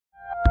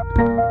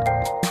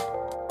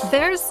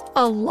There's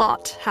a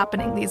lot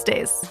happening these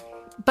days,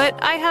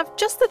 but I have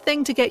just the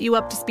thing to get you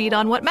up to speed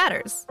on what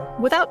matters,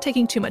 without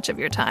taking too much of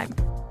your time.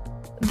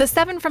 The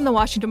 7 from the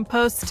Washington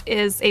Post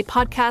is a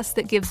podcast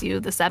that gives you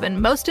the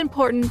 7 most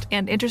important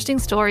and interesting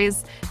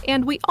stories,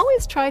 and we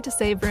always try to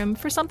save room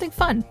for something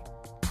fun.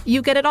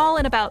 You get it all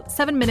in about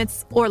 7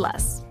 minutes or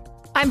less.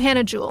 I'm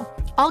Hannah Jewell.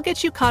 I'll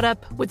get you caught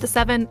up with the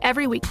 7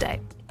 every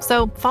weekday,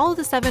 so follow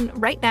the 7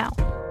 right now.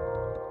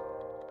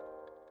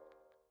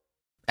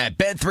 At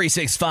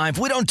Bet365,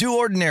 we don't do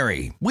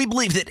ordinary. We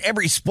believe that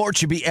every sport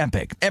should be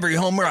epic. Every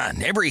home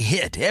run, every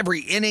hit,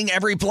 every inning,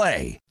 every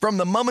play. From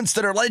the moments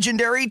that are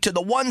legendary to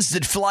the ones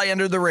that fly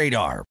under the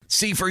radar.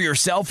 See for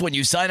yourself when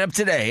you sign up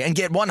today and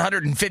get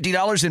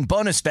 $150 in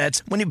bonus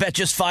bets when you bet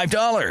just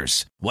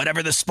 $5.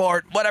 Whatever the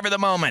sport, whatever the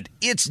moment,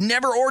 it's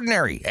never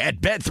ordinary at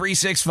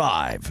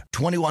Bet365.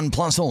 21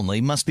 plus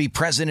only. Must be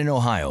present in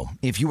Ohio.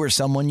 If you or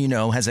someone you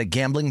know has a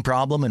gambling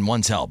problem and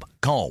wants help,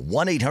 call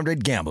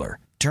 1-800-GAMBLER.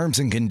 Terms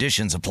and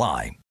conditions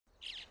apply.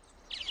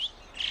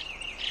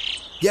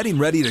 Getting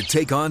ready to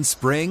take on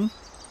spring?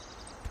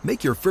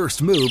 Make your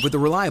first move with the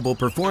reliable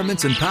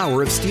performance and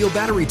power of Steel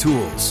battery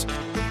tools.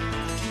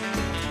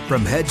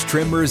 From hedge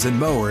trimmers and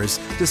mowers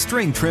to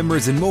string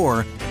trimmers and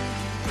more,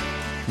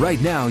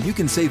 right now you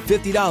can save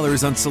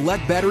 $50 on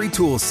select battery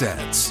tool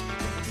sets.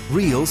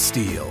 Real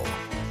Steel.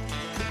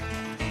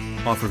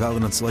 Offer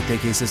valid on select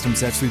AK system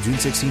sets through June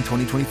 16,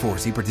 2024.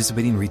 See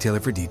participating retailer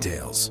for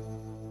details.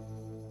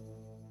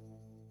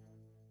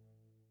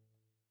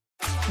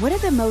 What do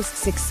the most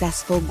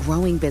successful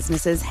growing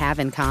businesses have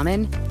in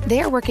common?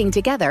 They're working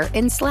together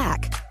in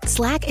Slack.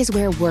 Slack is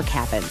where work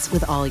happens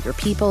with all your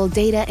people,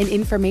 data, and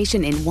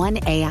information in one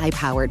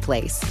AI-powered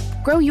place.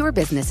 Grow your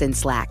business in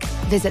Slack.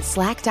 Visit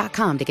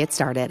slack.com to get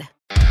started.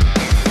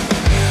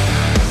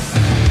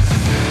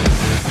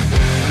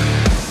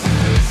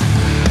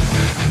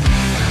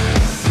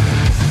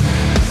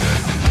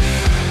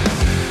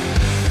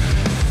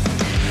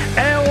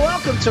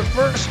 To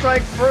First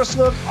Strike, First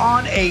Look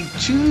on a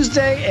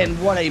Tuesday,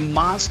 and what a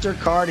monster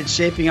card it's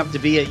shaping up to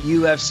be at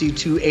UFC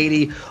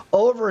 280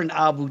 over in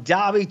Abu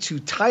Dhabi. 2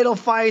 title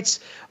fights,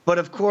 but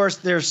of course,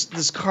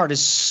 this card is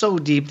so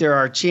deep. There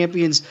are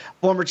champions,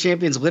 former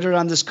champions littered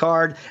on this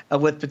card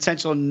with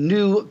potential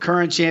new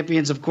current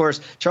champions. Of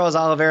course, Charles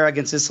Oliveira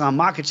against Islam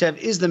Makhachev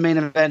is the main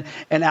event,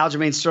 and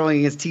Aljamain Sterling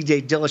against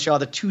TJ Dillashaw,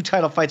 the 2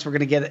 title fights we're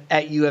going to get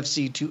at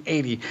UFC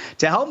 280.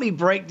 To help me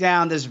break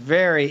down this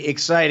very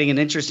exciting and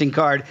interesting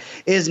card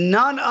is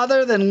none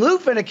other than Lou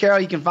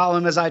Finocchiaro. You can follow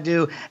him as I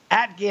do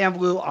at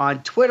Gamblu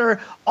on Twitter.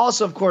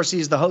 Also, of course,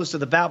 he's the host of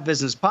the Bout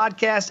Business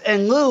podcast.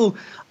 And Lou,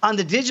 on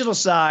the digital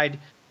side,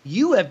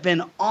 you have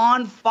been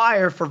on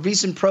fire for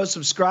VSiN Pro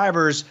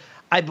subscribers,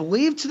 I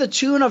believe to the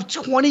tune of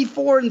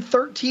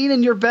 24-13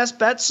 in your best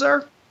bets,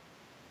 sir?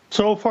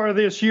 So far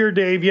this year,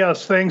 Dave,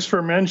 yes, thanks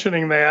for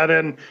mentioning that.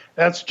 And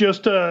that's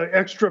just an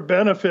extra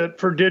benefit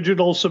for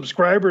digital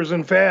subscribers.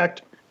 In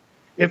fact,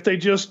 if they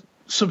just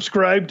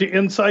subscribe to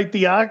Insight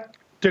the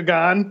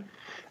Octagon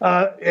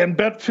and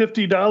bet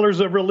 $50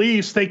 a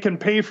release, they can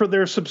pay for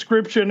their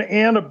subscription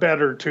and a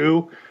bet or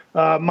two.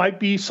 Might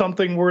be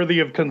something worthy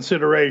of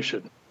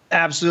consideration.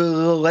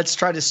 Absolutely. Let's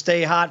try to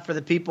stay hot for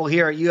the people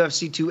here at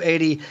UFC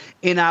 280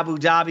 in Abu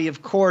Dhabi.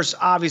 Of course,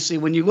 obviously,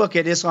 when you look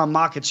at Islam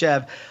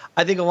Makhachev,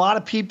 I think a lot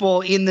of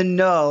people in the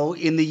know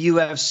in the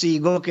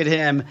UFC look at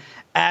him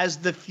as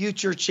the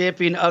future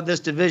champion of this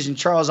division.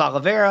 Charles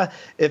Oliveira,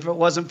 if it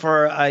wasn't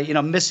for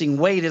missing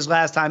weight his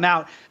last time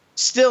out,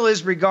 still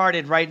is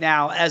regarded right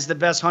now as the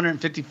best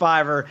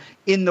 155er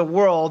in the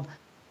world.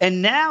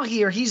 And now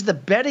here, he's the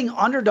betting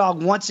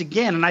underdog once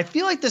again. And I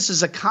feel like this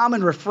is a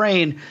common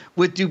refrain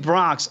with Do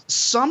Bronx.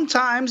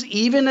 Sometimes,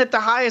 even at the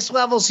highest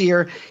levels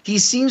here, he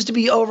seems to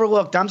be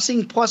overlooked. I'm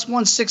seeing plus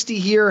 160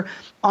 here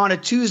on a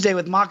Tuesday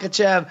with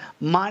Makhachev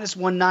minus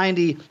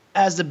 190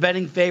 as the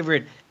betting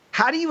favorite.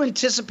 How do you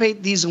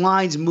anticipate these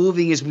lines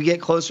moving as we get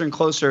closer and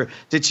closer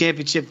to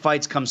championship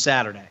fights come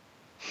Saturday?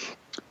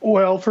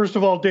 Well, first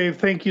of all, Dave,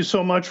 thank you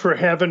so much for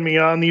having me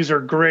on. These are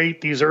great,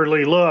 these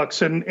early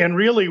looks. And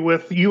really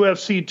with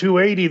UFC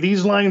 280,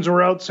 these lines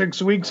were out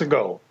 6 weeks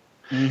ago.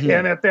 Mm-hmm.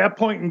 And at that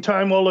point in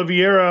time,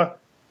 Oliveira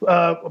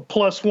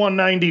plus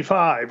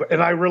 195.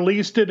 And I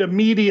released it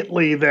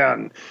immediately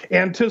then,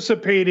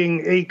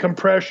 anticipating a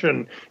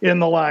compression in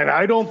the line.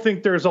 I don't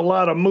think there's a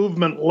lot of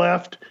movement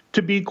left,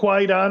 to be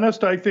quite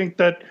honest. I think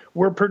that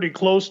we're pretty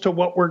close to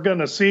what we're going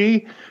to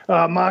see.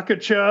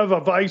 Makhachev, a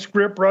vice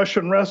grip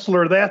Russian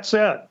wrestler, that's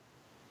it.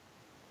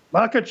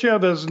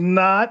 Makhachev has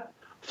not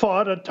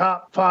fought a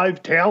top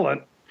 5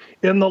 talent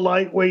in the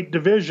lightweight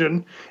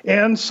division.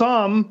 And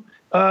some,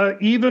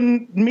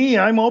 even me,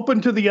 I'm open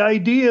to the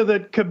idea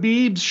that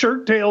Khabib's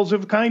shirt tails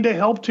have kind of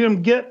helped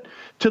him get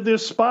to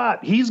this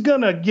spot. He's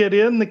going to get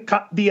in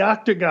the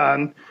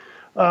octagon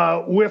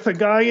with a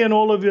guy in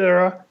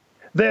Oliveira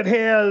that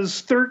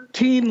has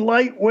 13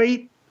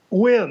 lightweight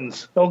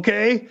wins,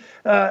 okay?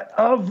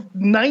 Of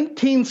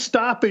 19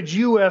 stoppage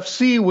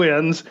UFC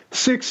wins,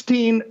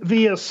 16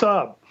 via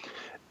sub.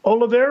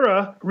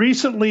 Oliveira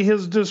recently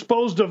has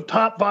disposed of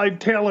top 5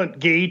 talent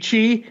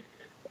Gaethje,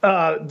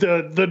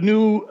 the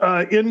new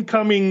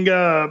incoming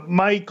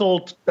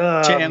Michael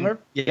Chandler.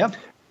 Yeah.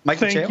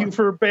 Thank you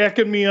for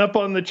backing me up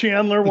on the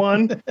Chandler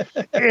one.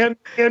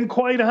 and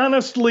quite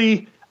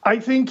honestly, I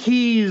think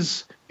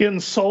he's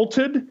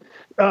insulted.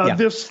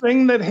 This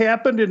thing that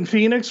happened in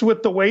Phoenix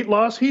with the weight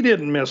loss, he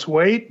didn't miss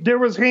weight. There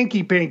was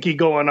hanky-panky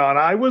going on.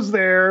 I was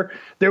there.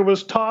 There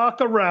was talk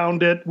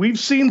around it. We've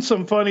seen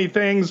some funny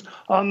things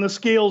on the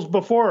scales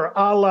before,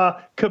 a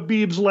la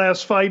Khabib's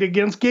last fight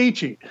against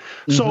Gaethje.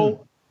 Mm-hmm.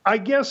 So I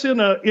guess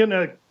in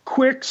a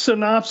quick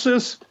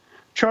synopsis,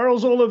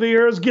 Charles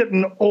Oliveira is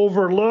getting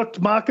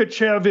overlooked.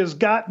 Makhachev has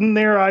gotten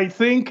there, I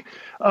think,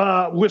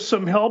 with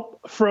some help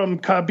from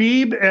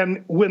Khabib.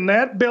 And when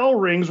that bell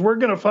rings, we're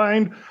going to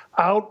find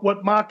out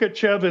what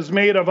Makhachev is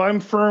made of. I'm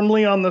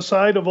firmly on the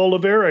side of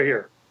Oliveira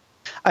here.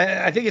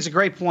 I think it's a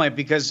great point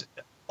because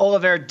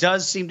Oliveira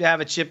does seem to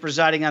have a chip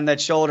residing on that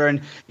shoulder.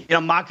 And,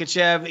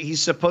 Makhachev,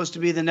 he's supposed to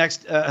be the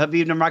next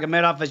Khabib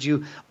Nurmagomedov, as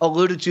you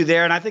alluded to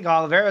there. And I think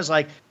Oliveira's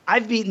like,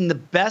 I've beaten the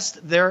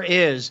best there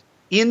is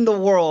in the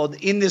world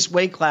in this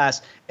weight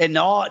class, and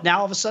now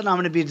all of a sudden I'm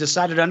going to be a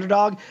decided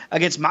underdog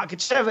against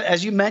Makhachev.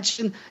 As you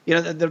mentioned,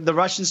 the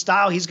Russian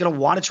style, he's going to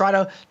want to try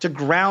to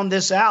ground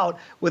this out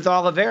with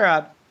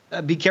Oliveira.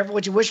 Be careful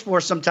what you wish for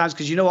sometimes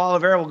because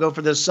Oliveira will go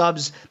for those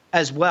subs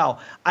as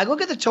well. I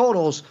look at the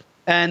totals,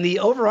 and the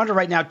over-under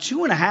right now,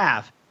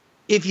 2.5.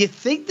 If you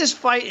think this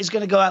fight is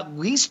going to go at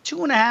least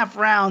 2.5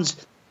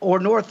 rounds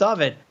or north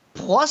of it,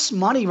 plus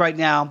money right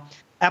now,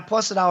 at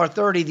plus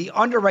 $1.30, the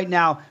under right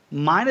now,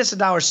 minus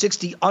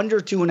 $1.60, under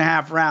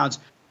 2.5 rounds.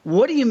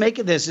 What do you make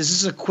of this? Is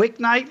this a quick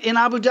night in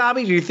Abu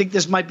Dhabi? Do you think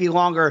this might be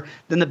longer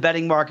than the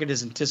betting market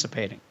is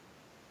anticipating?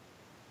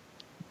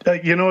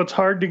 It's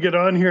hard to get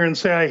on here and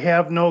say I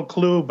have no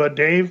clue, but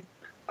Dave,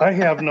 I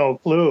have no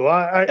clue.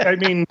 I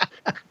mean,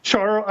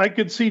 I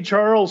could see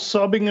Charles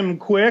subbing him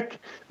quick.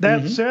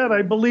 That said,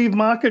 I believe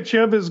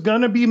Makhachev is going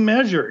to be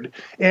measured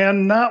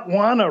and not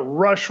want to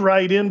rush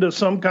right into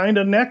some kind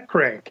of neck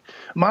crank.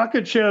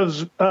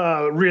 Makhachev's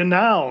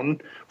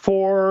renowned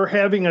for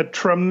having a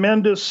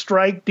tremendous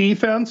strike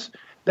defense.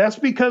 That's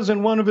because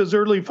in one of his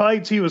early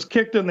fights, he was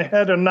kicked in the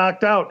head and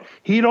knocked out.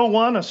 He don't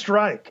want to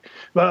strike.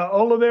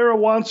 Oliveira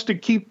wants to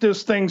keep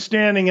this thing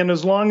standing, and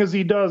as long as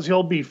he does,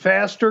 he'll be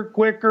faster,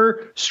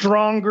 quicker,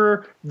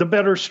 stronger, the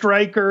better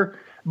striker.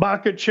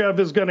 Makhachev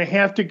is going to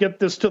have to get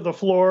this to the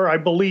floor. I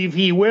believe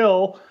he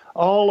will.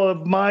 All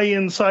of my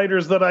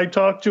insiders that I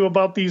talk to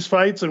about these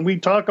fights, and we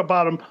talk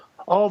about them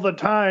all the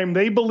time,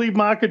 they believe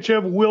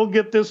Makhachev will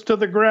get this to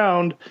the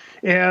ground,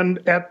 and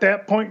at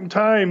that point in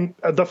time,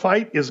 the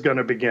fight is going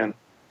to begin.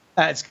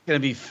 It's going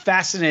to be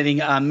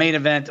fascinating main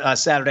event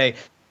Saturday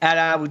at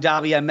Abu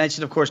Dhabi. I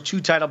mentioned, of course,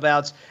 2 title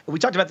bouts. We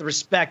talked about the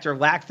respect or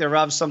lack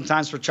thereof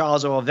sometimes for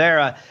Charles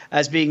Oliveira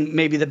as being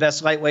maybe the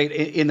best lightweight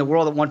in the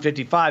world at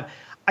 155.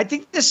 I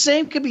think the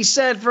same could be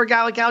said for a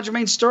guy like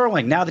Aljamain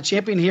Sterling, now the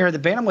champion here in the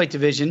bantamweight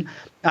division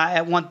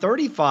at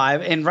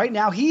 135. And right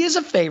now he is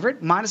a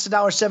favorite, minus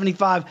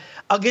 $1.75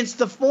 against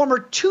the former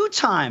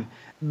 2-time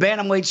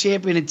bantamweight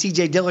champion, and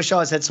TJ Dillashaw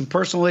has had some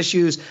personal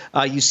issues.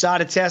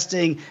 USADA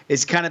testing.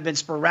 It's kind of been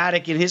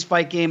sporadic in his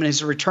fight game and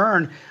his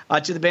return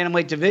to the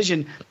bantamweight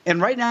division.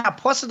 And right now,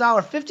 plus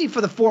 $1.50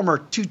 for the former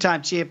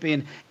 2-time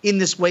champion in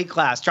this weight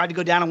class. Tried to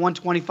go down to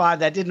 125.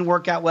 That didn't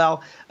work out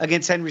well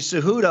against Henry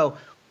Cejudo.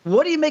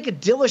 What do you make of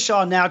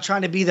Dillashaw now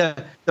trying to be the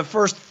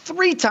first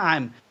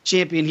 3-time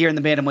champion here in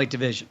the bantamweight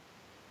division?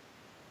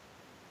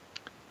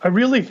 I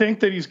really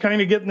think that he's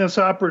kind of getting this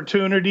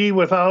opportunity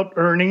without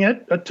earning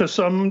it to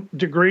some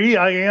degree.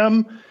 I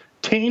am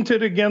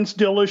tainted against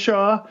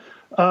Dillashaw,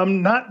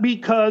 not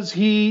because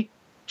he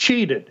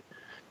cheated,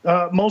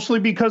 mostly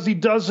because he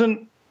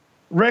doesn't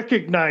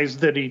recognize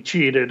that he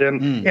cheated.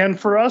 And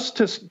for us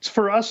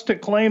to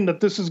claim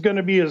that this is going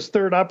to be his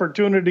 3rd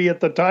opportunity at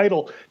the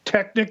title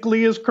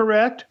technically is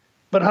correct.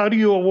 But how do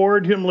you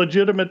award him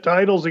legitimate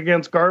titles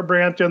against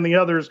Garbrandt and the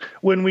others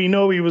when we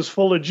know he was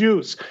full of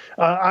juice?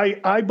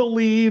 I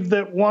believe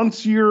that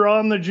once you're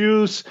on the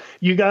juice,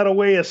 you got a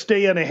way of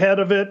staying ahead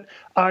of it.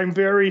 I'm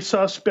very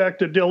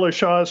suspect of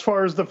Dillashaw as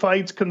far as the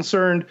fight's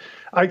concerned.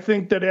 I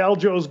think that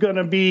Aljo's going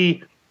to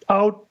be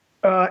out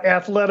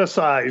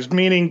athleticized,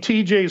 meaning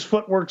TJ's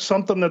footwork's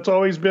something that's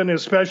always been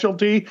his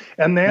specialty,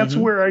 and that's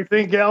where I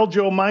think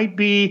Aljo might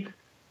be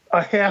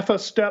a half a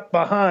step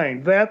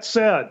behind. That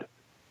said,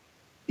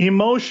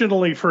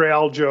 emotionally for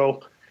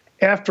Aljo,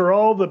 after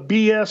all the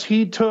BS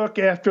he took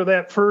after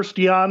that first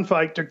Jan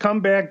fight, to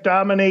come back,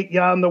 dominate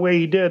Jan the way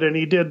he did, and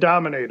he did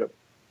dominate him.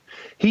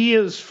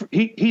 He's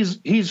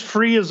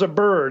free as a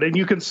bird, and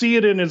you can see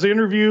it in his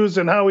interviews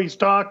and how he's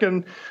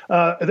talking.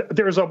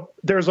 There's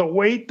a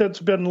weight that's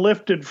been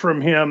lifted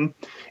from him,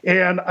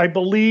 and I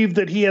believe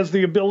that he has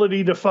the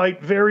ability to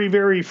fight very,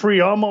 very free,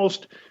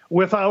 almost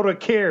without a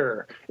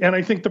care. And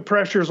I think the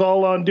pressure's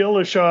all on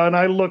Dillashaw, and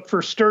I look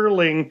for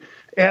Sterling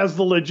as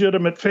the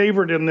legitimate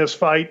favorite in this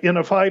fight, in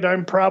a fight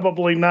I'm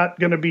probably not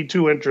going to be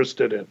too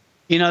interested in.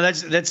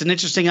 That's an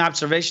interesting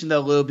observation,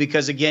 though, Lou,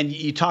 because, again,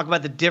 you talk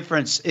about the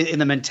difference in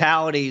the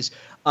mentalities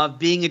of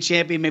being a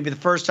champion maybe the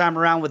first time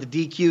around with a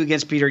DQ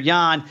against Peter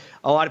Yan.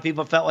 A lot of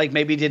people felt like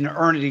maybe he didn't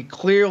earn it. He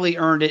clearly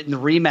earned it in the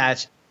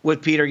rematch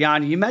with Peter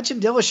Yan. You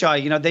mentioned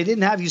Dillashaw. They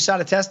didn't have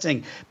USADA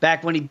testing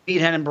back when he beat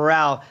Renan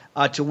Barão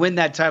to win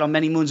that title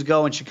many moons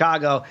ago in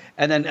Chicago,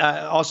 and then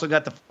also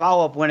got the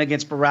follow-up win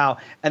against Barão,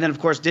 and then,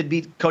 of course, did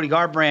beat Cody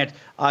Garbrandt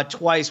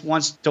twice,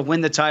 once to win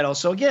the title.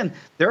 So, again,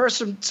 there are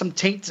some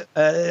tainted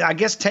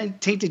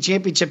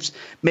championships,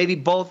 maybe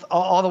both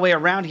all the way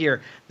around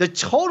here. The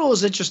total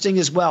is interesting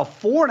as well,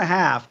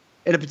 4.5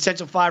 in a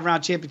potential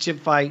 5-round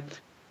championship fight.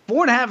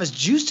 4.5 is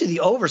juiced to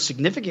the over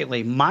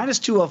significantly, minus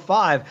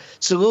 205.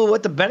 So, Lou,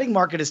 what the betting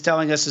market is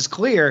telling us is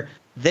clear.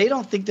 They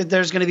don't think that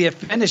there's going to be a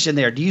finish in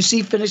there. Do you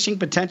see finishing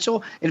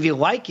potential? And if you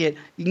like it,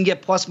 you can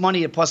get plus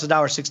money at plus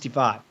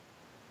 $1.65.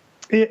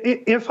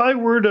 If I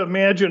were to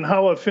imagine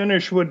how a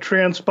finish would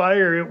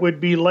transpire, it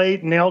would be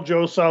late and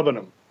Aljo subbing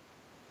him.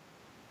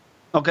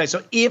 Okay,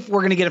 so if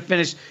we're going to get a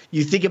finish,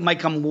 you think it might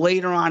come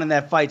later on in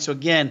that fight. So,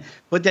 again,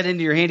 put that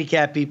into your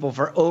handicap, people,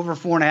 for over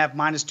 4.5,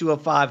 minus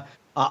 205.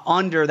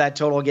 Under that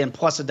total, again,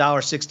 plus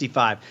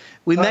 $1.65.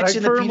 We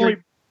mentioned that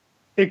Peter.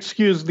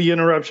 Excuse the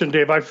interruption,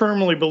 Dave. I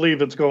firmly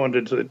believe it's going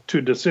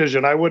to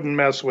decision. I wouldn't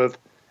mess with.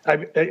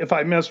 If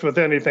I messed with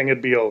anything,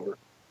 it'd be over.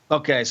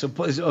 Okay, so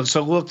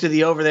look to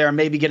the over there and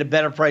maybe get a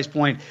better price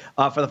point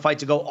for the fight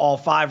to go all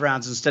 5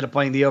 rounds instead of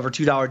playing the over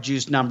 $2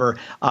 juice number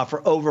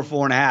for over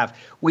 4.5.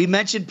 We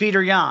mentioned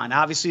Peter Yan,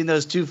 obviously in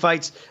those 2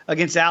 fights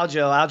against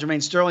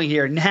Aljamain Sterling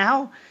here.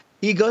 Now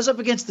he goes up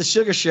against the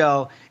Sugar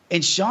Show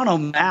and Sean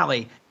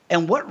O'Malley.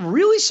 And what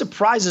really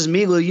surprises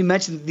me, Lou, you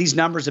mentioned that these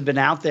numbers have been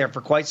out there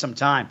for quite some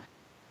time.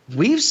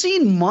 We've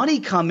seen money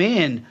come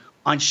in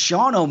on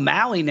Sean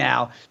O'Malley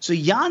now. So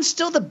Yan's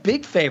still the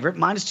big favorite,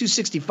 minus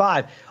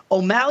 265.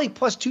 O'Malley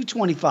plus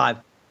 225.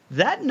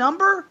 That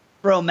number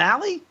for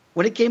O'Malley,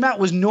 when it came out,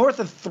 was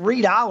north of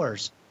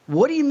 $3.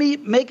 What do you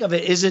make of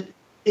it? Is it,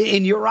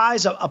 in your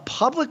eyes, a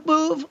public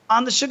move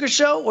on the Sugar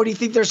Show, or do you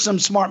think there's some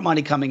smart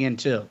money coming in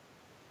too?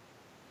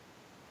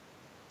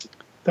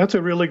 That's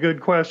a really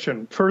good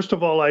question. First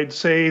of all, I'd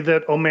say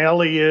that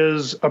O'Malley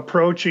is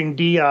approaching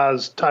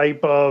Diaz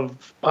type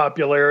of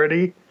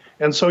popularity.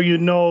 And so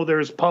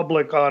there's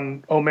public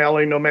on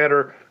O'Malley no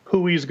matter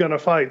who he's going to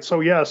fight.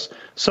 So, yes,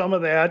 some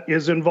of that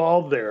is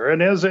involved there.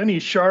 And as any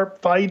sharp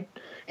fight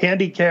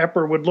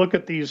handicapper would look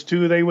at these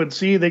two, they would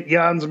see that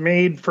Yan's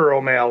made for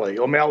O'Malley.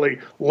 O'Malley,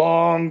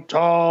 long,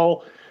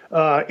 tall,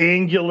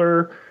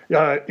 angular.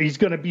 He's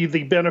going to be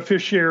the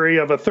beneficiary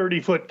of a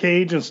 30-foot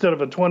cage instead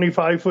of a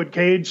 25-foot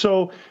cage.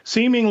 So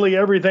seemingly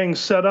everything's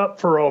set up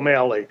for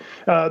O'Malley.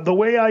 The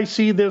way I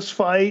see this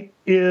fight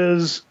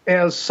is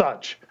as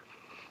such.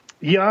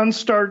 Yan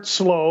starts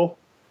slow,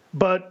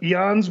 but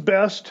Yan's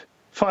best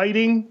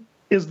fighting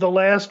is the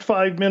last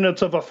 5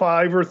 minutes of a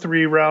 5 or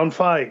 3 round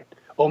fight.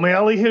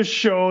 O'Malley has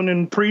shown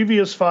in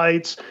previous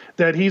fights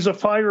that he's a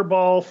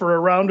fireball for a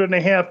round and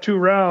a half, 2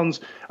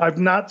 rounds. I've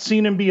not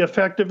seen him be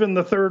effective in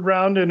the 3rd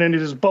round, and it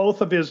is both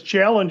of his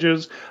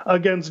challenges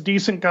against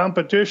decent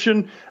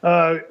competition.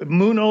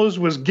 Munoz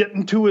was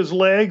getting to his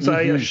legs.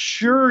 I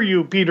assure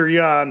you Peter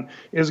Yan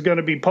is going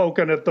to be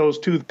poking at those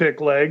toothpick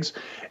legs.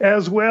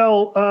 As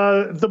well,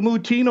 the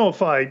Moutinho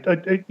fight,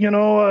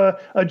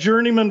 a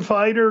journeyman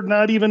fighter,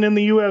 not even in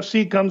the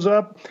UFC, comes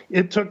up.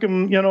 It took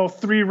him,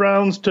 3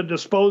 rounds to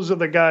dispose of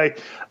the guy.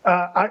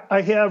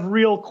 I have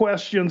real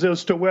questions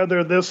as to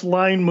whether this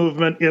line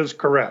movement is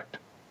correct.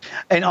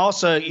 And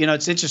also,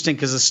 it's interesting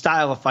because the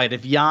style of fight,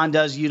 if Yan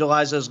does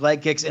utilize those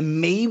leg kicks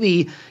and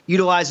maybe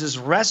utilizes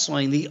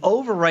wrestling, the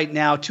over right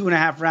now,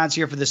 2.5 rounds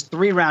here for this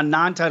 3-round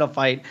non-title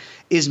fight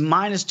is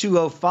minus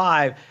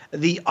 205.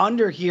 The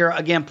under here,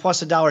 again,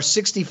 plus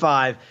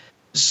 $1.65.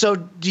 So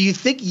do you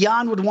think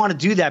Yan would want to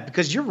do that?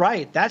 Because you're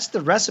right. That's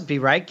the recipe,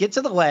 right? Get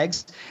to the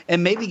legs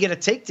and maybe get a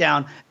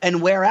takedown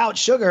and wear out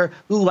Sugar,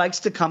 who likes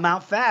to come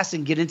out fast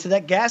and get into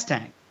that gas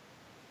tank.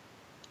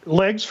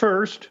 Legs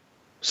first,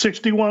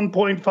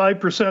 61.5%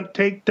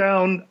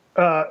 takedown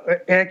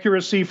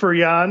accuracy for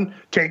Yan.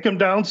 Take him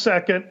down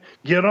second,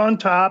 get on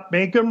top,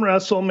 make him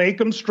wrestle, make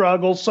him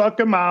struggle, suck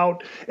him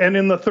out, and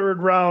in the 3rd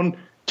round,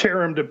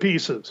 tear him to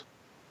pieces.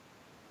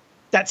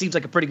 That seems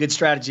like a pretty good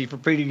strategy for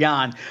Peter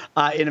Yan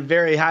in a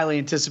very highly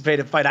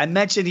anticipated fight. I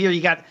mentioned here you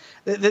got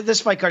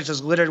this fight card is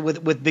just littered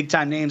with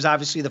big-time names.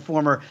 Obviously, the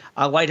former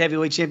light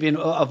heavyweight champion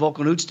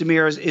Volkan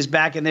Oezdemir is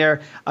back in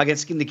there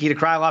against Nikita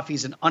Krylov.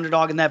 He's an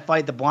underdog in that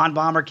fight. The blonde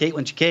bomber,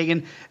 Caitlin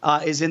Chikagan,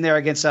 is in there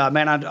against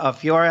Manon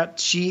Fiorot.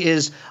 She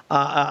is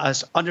an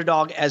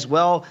underdog as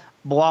well.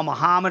 Bilal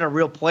Muhammad, a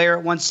real player at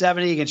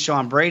 170 against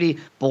Sean Brady.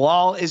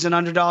 Bilal is an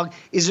underdog.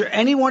 Is there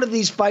any one of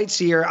these fights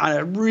here on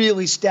a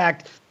really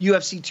stacked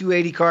UFC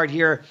 280 card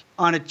here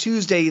on a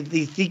Tuesday that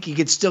you think you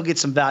could still get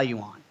some value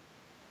on?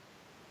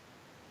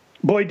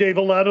 Boy, Dave,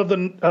 a lot of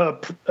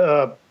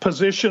the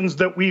positions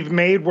that we've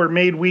made were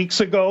made weeks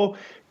ago.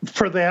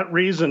 for that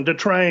reason, to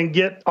try and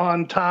get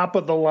on top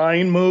of the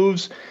line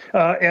moves.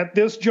 At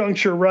this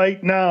juncture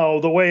right now,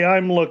 the way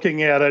I'm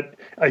looking at it,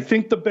 I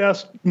think the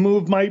best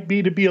move might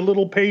be to be a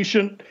little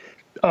patient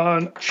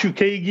on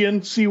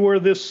Chookagian, see where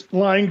this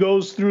line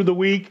goes through the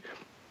week.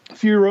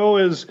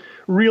 Fiorot is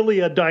really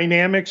a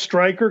dynamic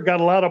striker,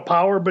 got a lot of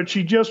power, but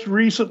she just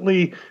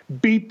recently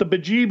beat the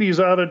bejeebies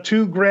out of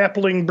two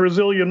grappling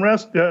Brazilian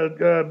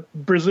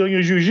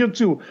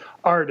Jiu-Jitsu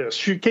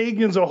artists.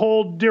 Chookagian's a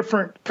whole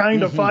different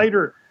kind of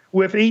fighter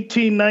with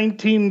 18,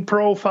 19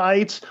 pro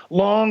fights,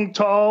 long,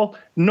 tall,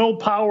 no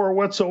power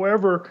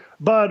whatsoever,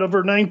 but of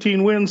her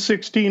 19 wins,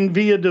 16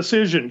 via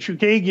decision.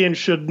 Chookagian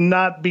should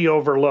not be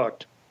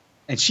overlooked.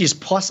 And she's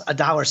plus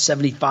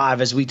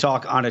 $1.75 as we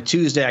talk on a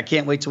Tuesday. I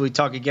can't wait till we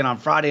talk again on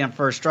Friday on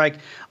First Strike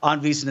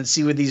on VSiN and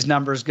see where these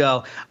numbers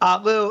go.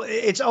 Lou,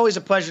 it's always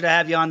a pleasure to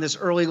have you on this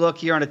early look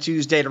here on a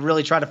Tuesday to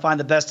really try to find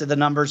the best of the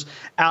numbers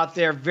out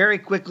there. Very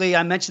quickly,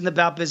 I mentioned the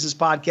About Business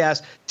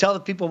podcast. Tell the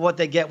people what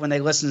they get when they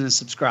listen and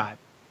subscribe.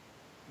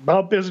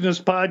 About Business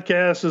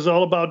podcast is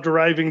all about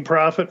deriving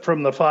profit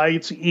from the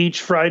fights.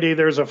 Each Friday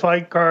there's a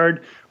fight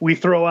card. We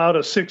throw out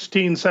a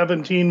 16,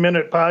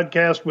 17-minute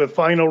podcast with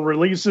final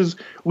releases.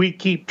 We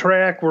keep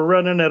track. We're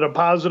running at a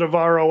positive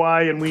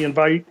ROI, and we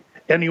invite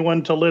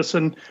anyone to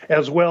listen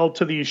as well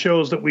to these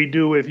shows that we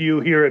do with you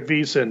here at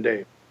VSiN,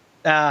 Dave.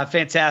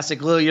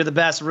 Fantastic, Lou. You're the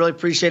best. Really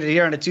appreciate it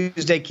here on a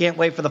Tuesday. Can't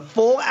wait for the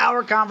full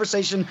hour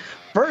conversation.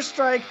 First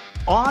Strike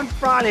on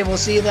Friday. We'll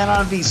see you then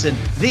on VSiN,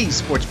 the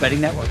Sports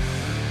Betting Network.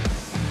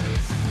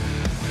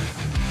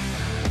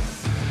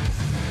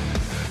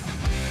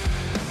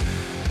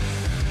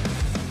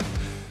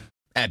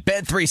 At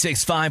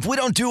Bet365, we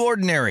don't do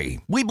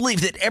ordinary. We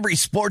believe that every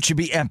sport should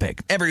be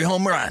epic. Every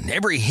home run,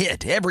 every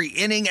hit, every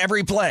inning,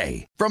 every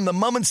play. From the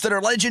moments that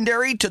are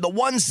legendary to the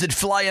ones that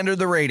fly under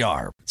the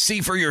radar. See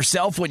for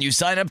yourself when you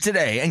sign up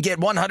today and get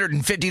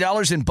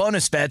 $150 in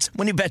bonus bets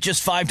when you bet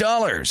just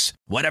 $5.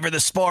 Whatever the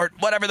sport,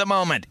 whatever the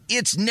moment,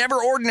 it's never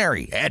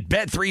ordinary at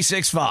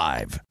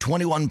Bet365.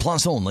 21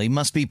 plus only.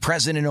 Must be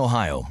present in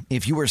Ohio.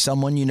 If you or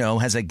someone you know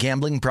has a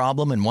gambling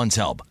problem and wants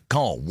help,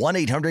 call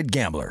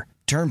 1-800-GAMBLER.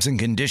 Terms and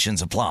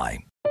conditions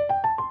apply.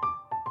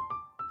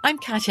 I'm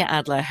Katya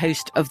Adler,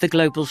 host of The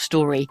Global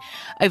Story.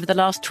 Over the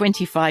last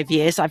 25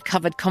 years, I've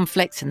covered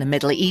conflicts in the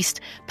Middle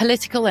East,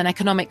 political and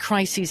economic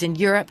crises in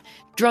Europe,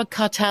 drug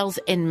cartels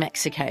in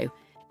Mexico.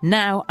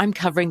 Now I'm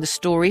covering the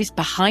stories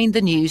behind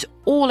the news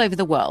all over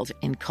the world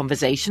in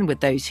conversation with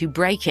those who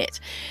break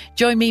it.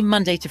 Join me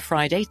Monday to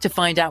Friday to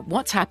find out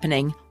what's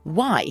happening,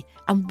 why,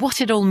 and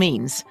what it all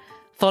means.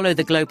 Follow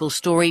The Global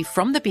Story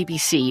from the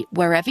BBC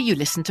wherever you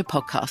listen to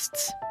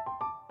podcasts.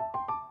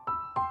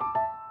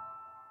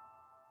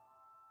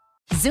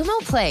 Xumo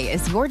Play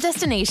is your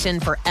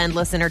destination for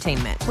endless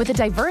entertainment. With a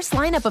diverse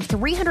lineup of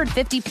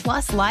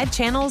 350-plus live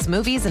channels,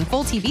 movies, and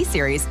full TV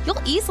series,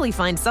 you'll easily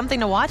find something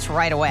to watch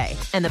right away.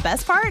 And the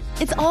best part?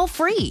 It's all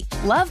free.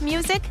 Love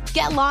music?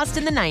 Get lost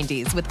in the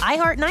 90s with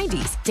iHeart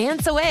 90s,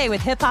 dance away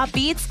with hip-hop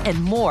beats,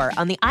 and more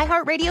on the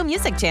iHeartRadio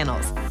music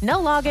channels. No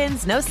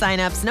logins, no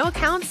signups, no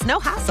accounts, no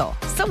hassle.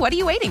 So what are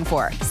you waiting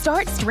for?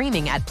 Start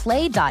streaming at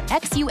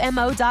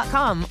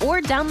play.xumo.com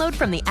or download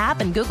from the app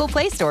and Google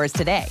Play stores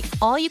today.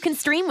 All you can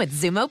stream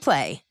with Xumo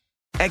Play.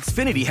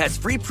 Xfinity has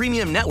free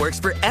premium networks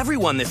for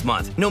everyone this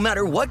month, no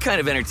matter what kind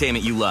of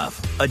entertainment you love.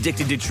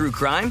 Addicted to true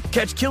crime?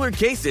 Catch killer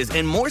cases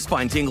and more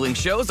spine-tingling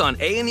shows on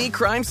A&E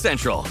Crime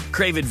Central.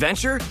 Crave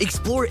adventure?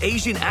 Explore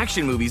Asian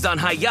action movies on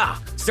Hi-Ya.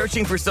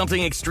 Searching for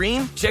something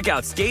extreme? Check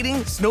out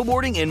skating,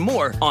 snowboarding, and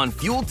more on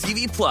Fuel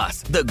TV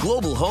Plus, the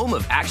global home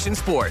of action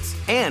sports.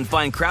 And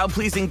find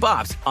crowd-pleasing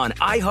bops on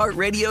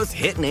iHeartRadio's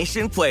Hit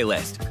Nation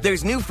playlist.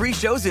 There's new free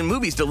shows and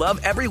movies to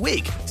love every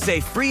week. Say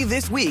free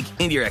this week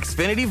in your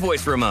Xfinity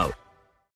voice remote.